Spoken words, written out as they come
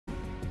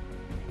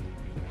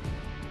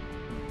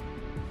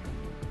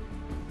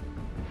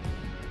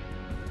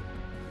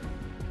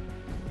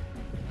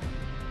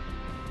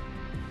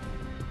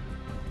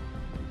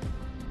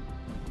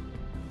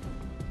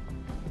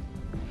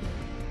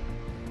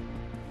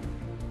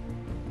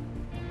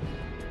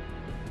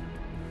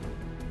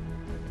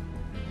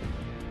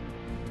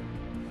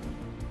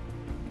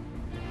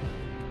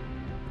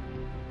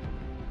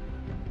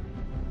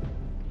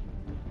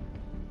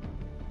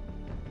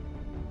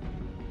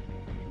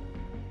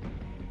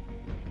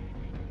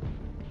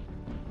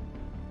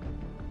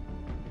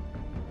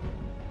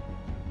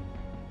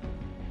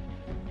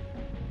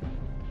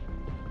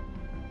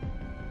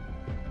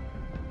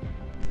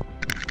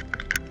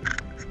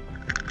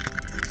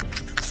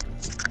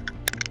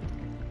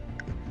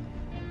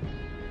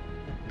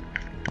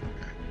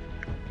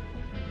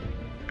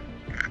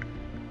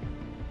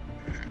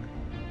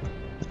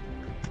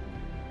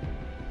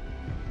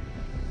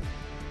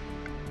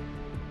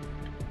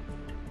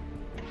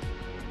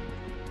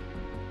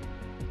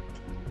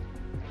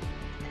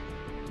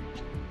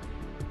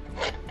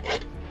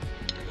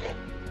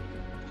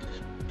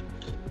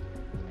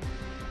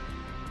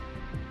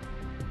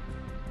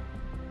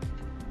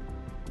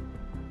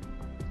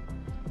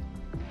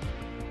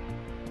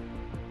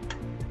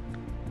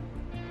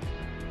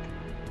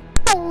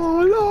La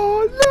la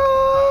la,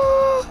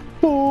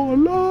 la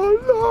la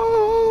la,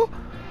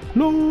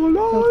 la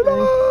la la,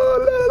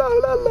 la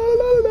la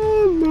la la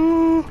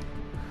la.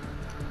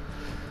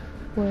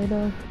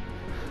 Weirdo.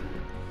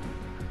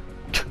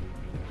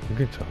 You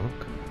can talk.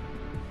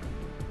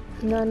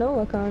 No, no,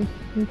 I can't.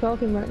 I'm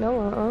talking right now,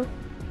 aren't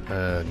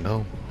I?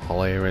 No.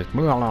 All I hear is.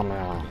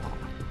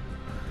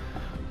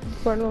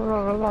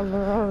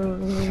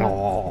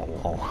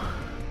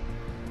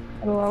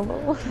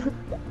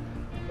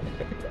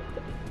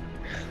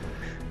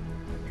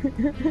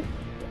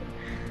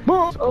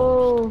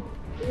 Oh,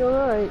 you're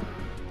right.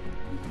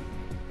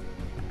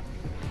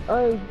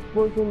 I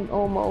wasn't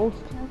almost.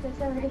 I'm so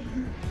sorry.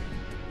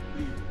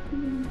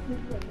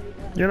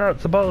 You're not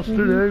supposed to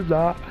do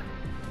that.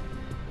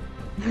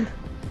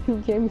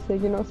 Jamie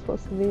said you're not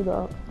supposed to do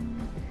that.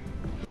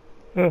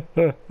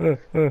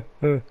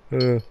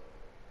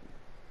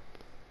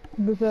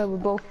 To be fair, we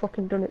both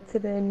fucking done it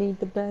today and need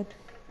the bed.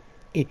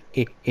 She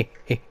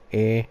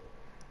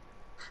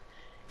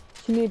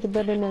need the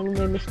bed and then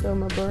made me spill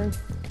my brain.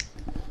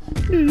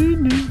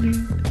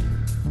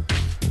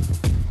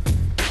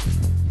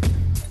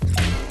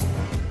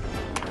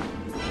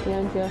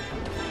 Behind you.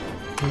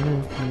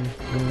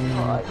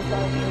 Alright, just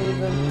out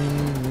moving.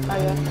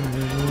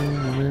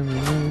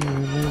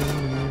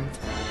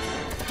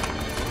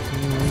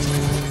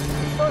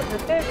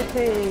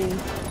 Positivity!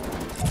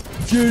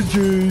 GG!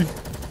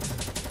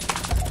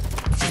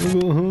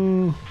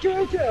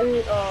 GG!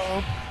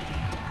 Oh.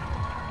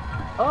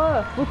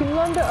 Oh, we can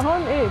land at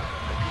Haunted!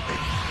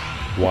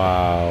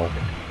 Wow.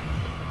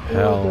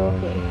 Hell no.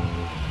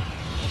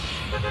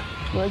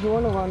 Where do you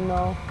want to land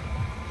now?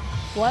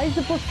 Why is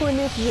the bus going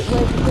this way to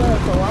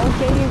circle? How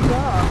okay is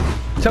that?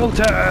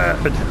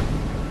 Tilted!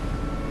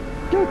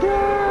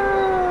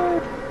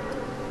 Tilted!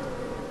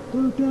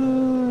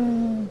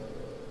 Tilted!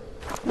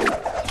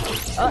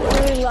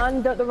 Actually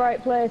land at the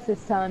right place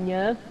this time,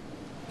 yeah?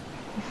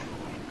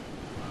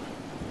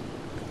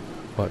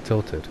 What,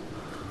 tilted?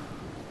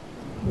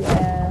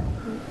 Yeah.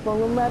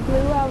 Follow my blue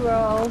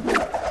arrow.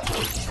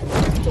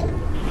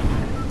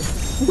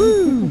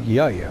 Woo!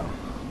 Yeah, yeah.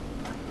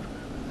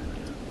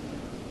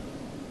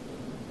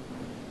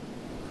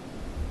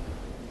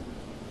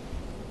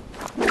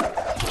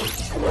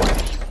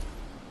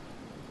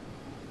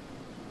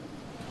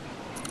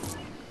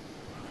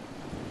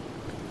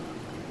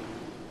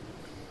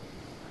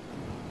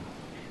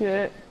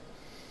 Shit.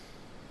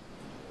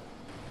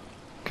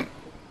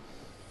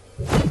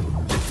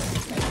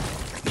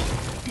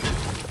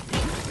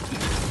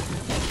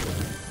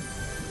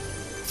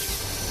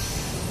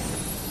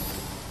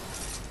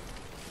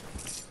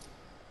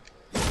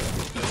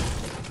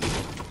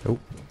 Oh.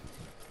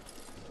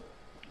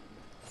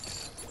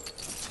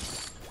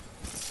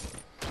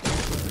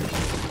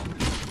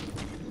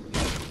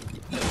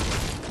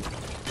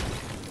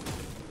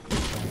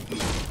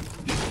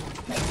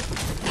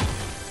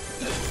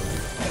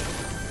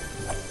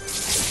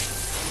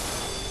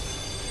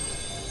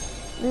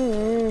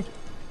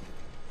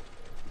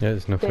 Yeah,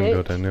 it's nothing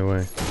good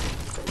anyway.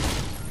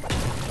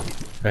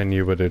 And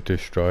you would have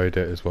destroyed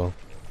it as well.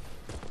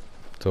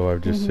 So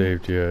I've just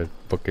saved you a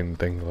fucking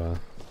thing there.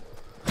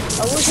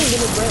 I wasn't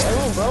gonna break, I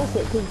won't broke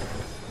it because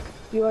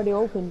you already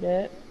opened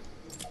it.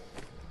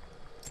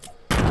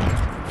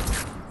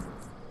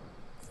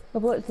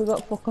 I've literally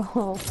got fuck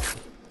all.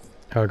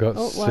 I got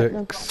Oh, 6. right,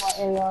 I've got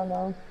my AR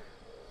now.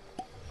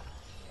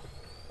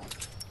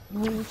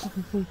 Oh,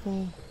 fucking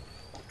people.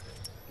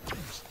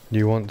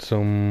 You want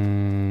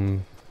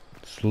some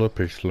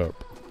slurpy slurp?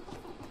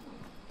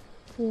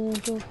 Yeah,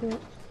 go for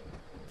it.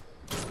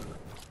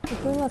 I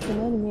feel like an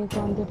enemy has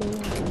landed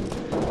here.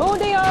 Oh,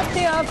 they are,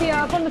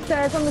 on the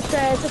stairs, I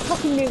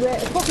fucking knew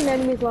it. A fucking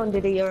enemy's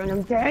landed here and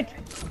I'm dead.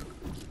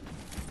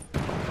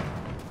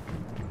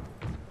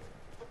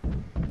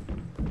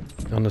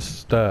 On the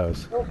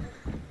stairs? Oh.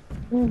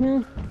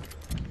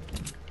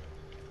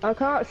 I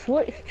can't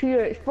switch to you,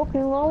 it's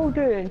fucking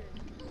loading.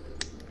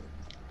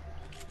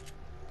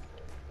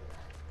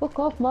 Fuck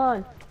off,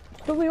 man.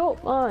 Hurry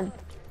up, man.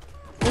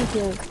 Thank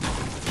you.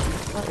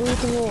 Right, you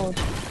can load.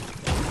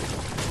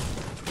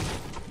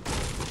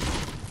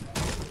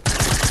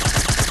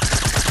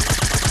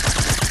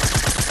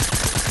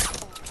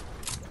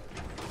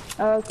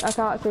 I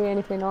can't see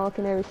anything, all I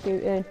can hear is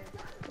shooting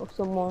of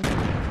someone.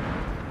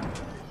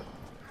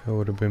 That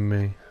would have been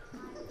me.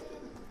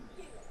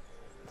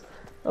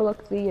 Oh,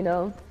 look, see, you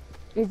know.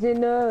 He's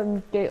in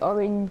the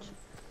orange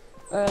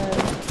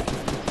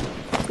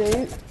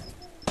suit.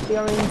 The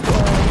orange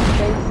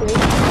space suit.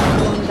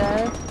 One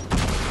there.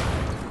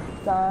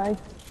 Die.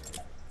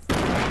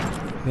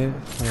 Yeah,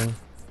 so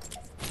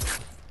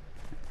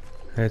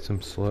I had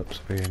some slips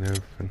for you and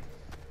everything.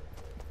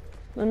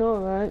 I know,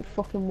 right?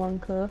 Fucking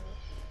wanker.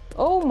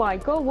 Oh my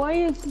god, why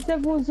is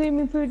everyone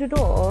zooming through the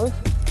doors?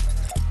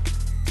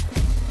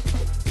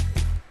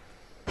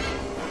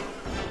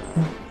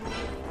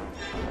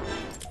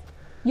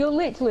 You're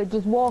literally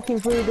just walking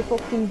through the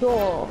fucking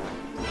door.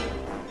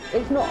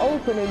 It's not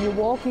open and you're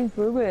walking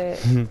through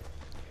it. And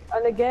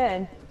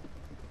again.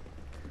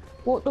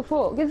 What the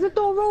fuck? Is the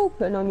door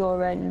open on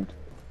your end?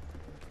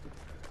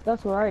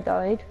 That's where I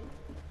died.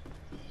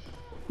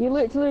 You're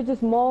literally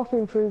just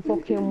morphing through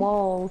fucking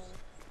walls.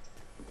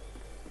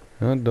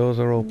 The doors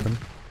are open.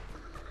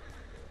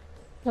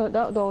 No,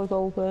 that door's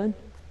open.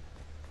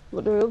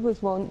 But the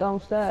others weren't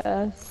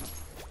downstairs.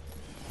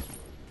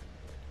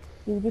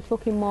 You're just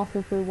fucking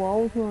morphing through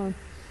walls, man.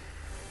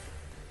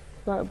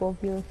 Right above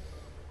you.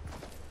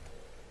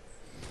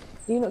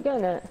 Are you not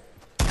getting it?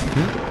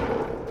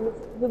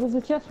 There was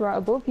a chest right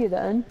above you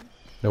then.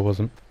 There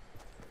wasn't.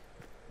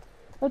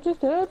 I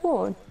just heard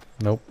one.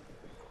 Nope.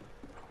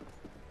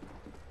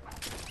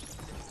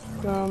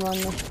 No man,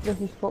 this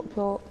is fucked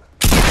up.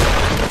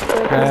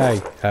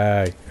 Hey.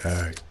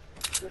 They're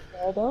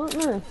dead, aren't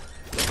they?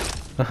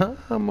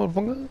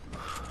 Motherfucker.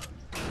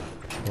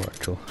 Oh,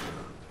 actually.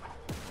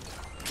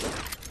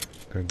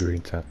 Got a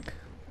green tack.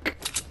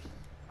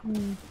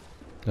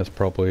 That's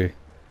probably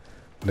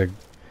the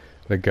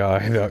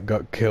guy that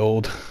got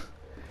killed.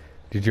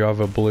 Did you have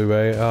a blue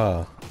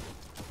AR?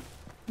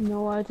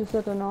 No, I just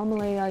said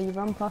anomaly. You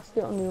ran past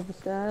it on the other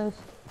stairs.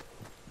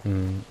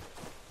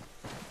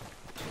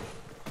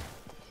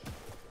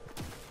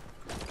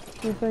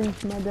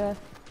 Revenge my death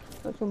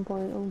at some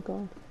point. Oh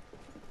god.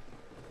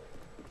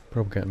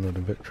 Probably get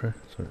another victory,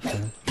 so it's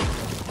fine.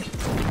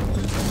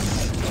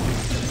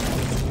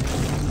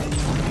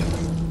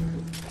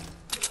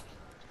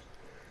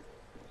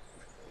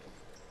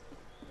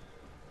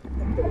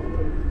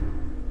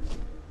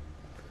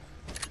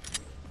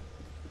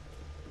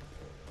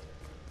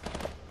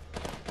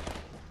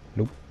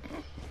 Nope.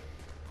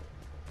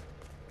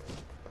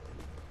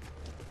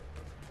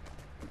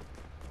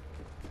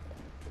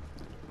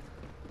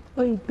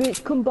 Hey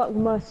bitch, come back with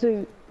my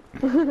suit.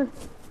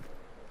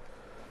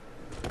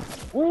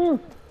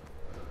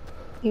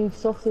 You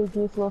sausage,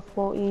 you've lost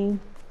 14.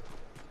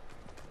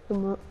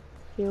 Come up,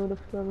 shield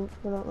of presence,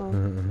 I don't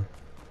know.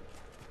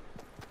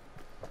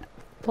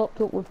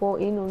 Popped up with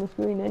 14 on the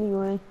screen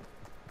anyway,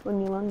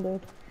 when you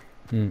landed.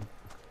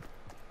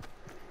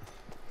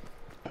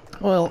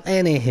 Well,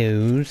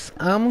 anywho's,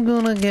 I'm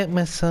gonna get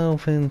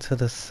myself into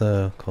the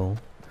circle.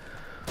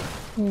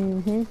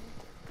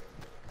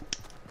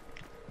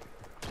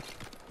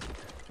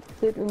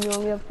 Sit when you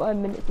only have 5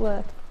 minutes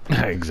left.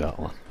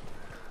 Exactly.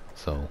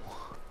 So,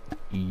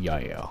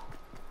 yeah.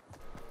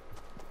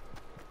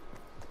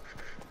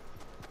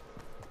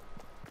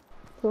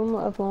 Don't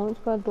let a launch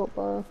pad up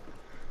by.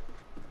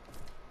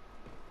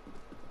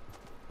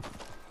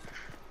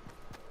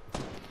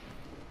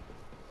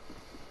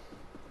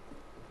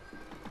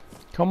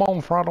 Come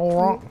on, Fraddle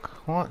Rock,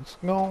 let's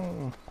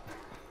go.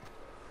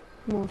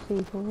 More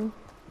people.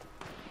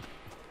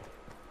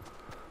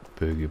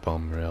 Boogie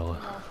bomb, really.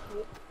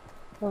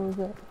 What was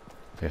it?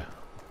 Yeah.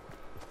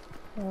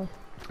 Oh.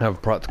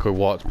 I've practically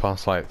walked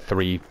past like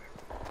 3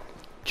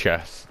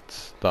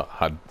 chests that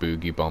had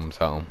boogie bombs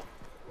at them.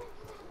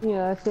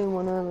 Yeah, I seen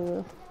one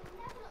earlier.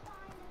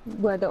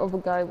 Where the other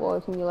guy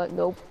was, and you're like,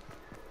 nope.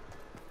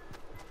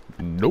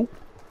 Nope.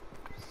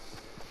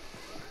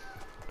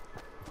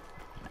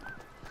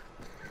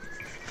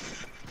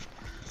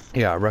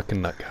 Yeah, I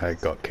reckon that guy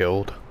got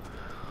killed.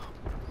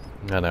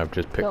 And I've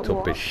just picked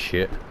up his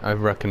shit. I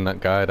reckon that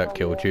guy that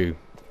killed you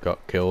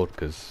got killed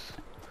because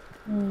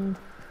no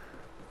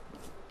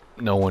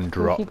one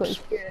drops.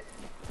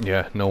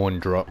 Yeah, no one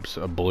drops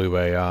a blue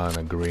AR and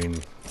a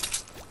green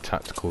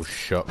tactical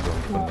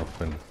shotgun for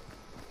nothing.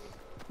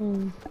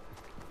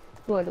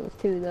 Well, there was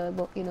 2 there,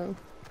 but you know.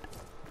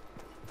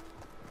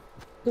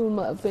 Someone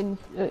might have been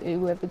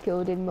whoever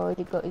killed him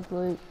already got his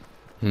loot.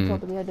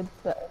 Probably had a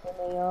better than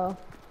AR.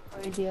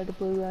 Or he had a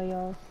blue AR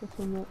or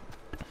something.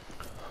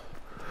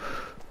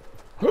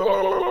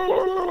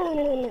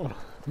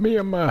 Me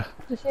and my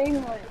it's a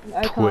shame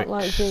I can't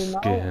like zoom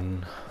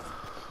skin.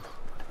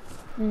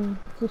 Out.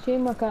 It's a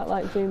shame I can't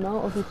like zoom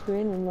out of the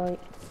screen and like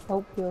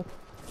help you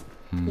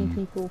see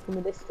people from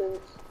a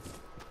distance.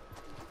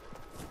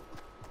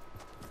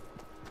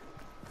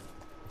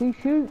 Who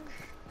shoots?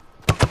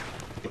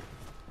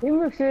 He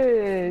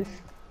rushes!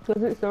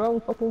 Because it's the wrong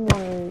fucking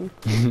way.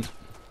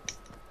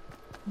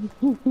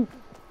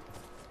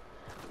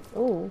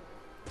 Oh,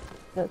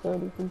 that's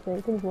already been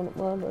taken. There's one up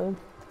there though.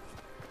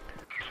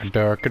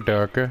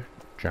 Darker,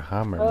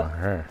 Jahammer in my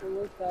hair.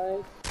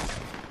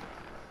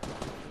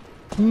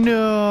 No.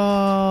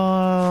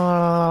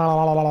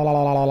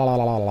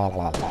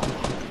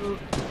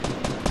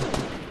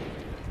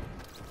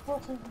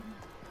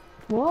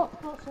 What?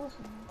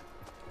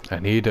 I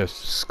need a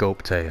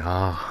scoped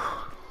AR.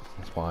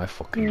 That's what I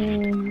fucking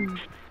need.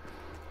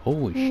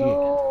 Holy shit.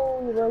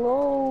 No, you're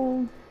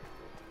alone.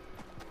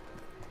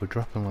 We're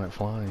dropping like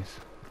flies.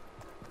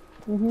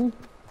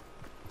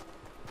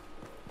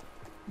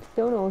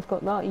 Still no one's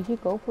got that, you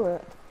should go for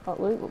it. That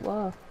loot up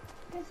there.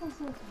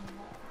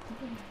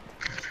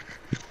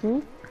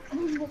 Oh.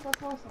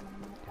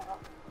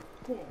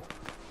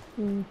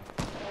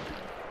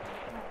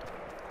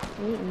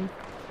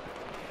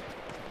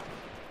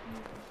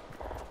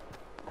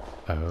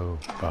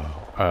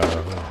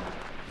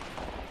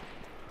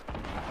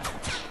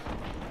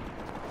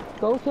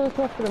 Go to the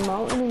top of the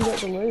mountain and get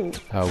the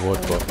loot. I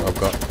would, but I've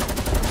got...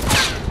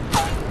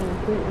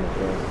 I'm shooting at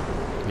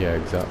you. Yeah,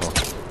 exactly.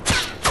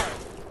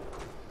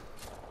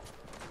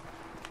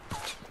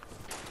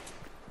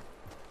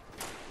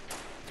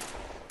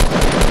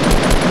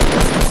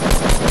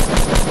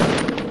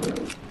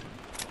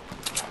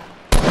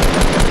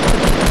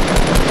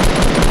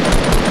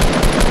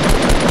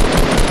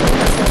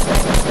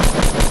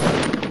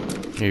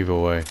 Either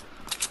way.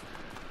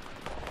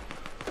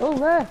 Oh,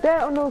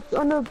 there on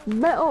the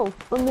metal,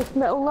 on this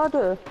metal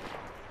ladder.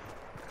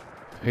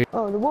 Hey.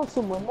 Oh, there was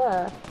someone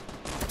there.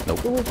 Nope.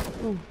 There was,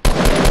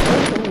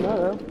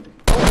 there.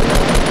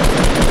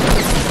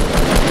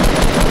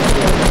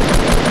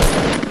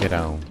 Get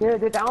down. Yeah,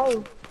 they're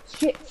down.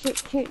 Shit,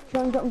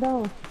 try and get them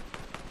down.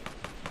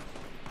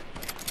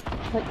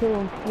 Take kill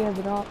them. Yeah,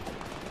 they're not.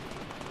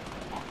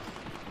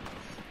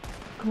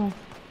 Come on.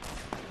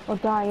 I'll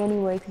die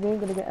anyway, because they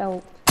ain't gonna get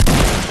help.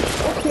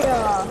 Okay,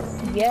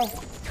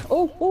 yes.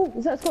 Oh,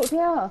 is that Scott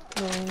PR?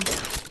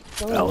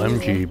 No.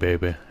 LMG,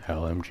 baby.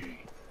 LMG.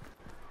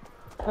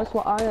 That's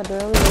what I had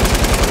earlier.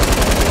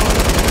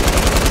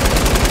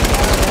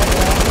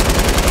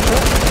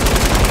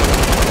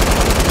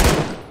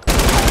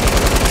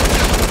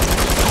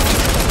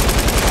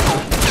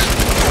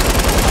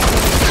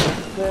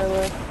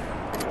 Really?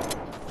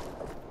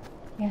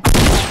 Yeah.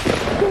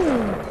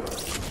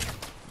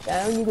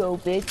 Down you go,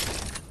 bitch.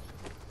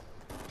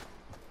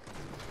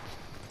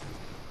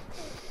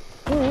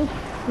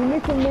 You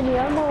need some mini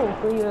ammo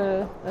for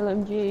your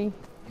LMG.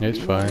 It's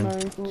fine.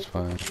 It's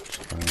fine. It's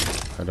fine.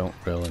 I don't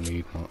really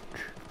need much.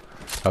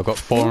 I've got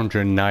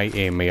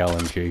 490 in my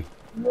LMG.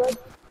 You had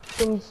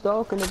some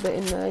stock and a bit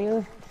in there,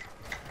 yeah?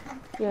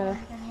 Yeah.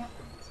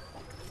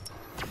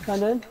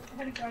 Pardon?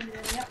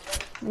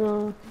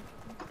 No.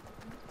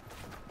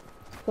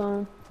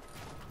 Fine.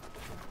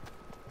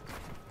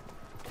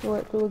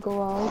 Wait till we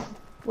go out.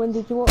 When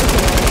did you want to go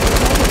out?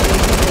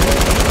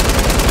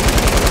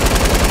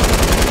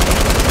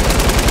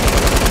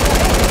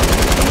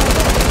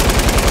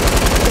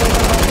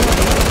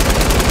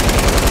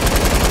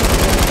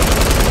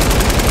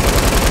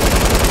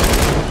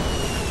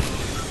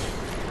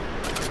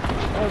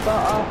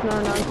 About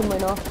 9:30 I'm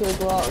coming off to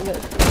go out and get...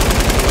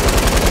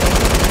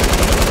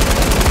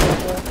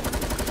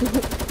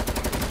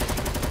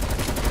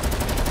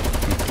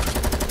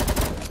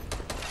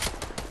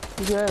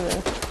 You hear me?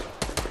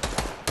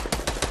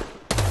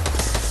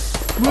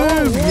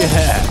 Move,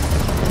 yeah!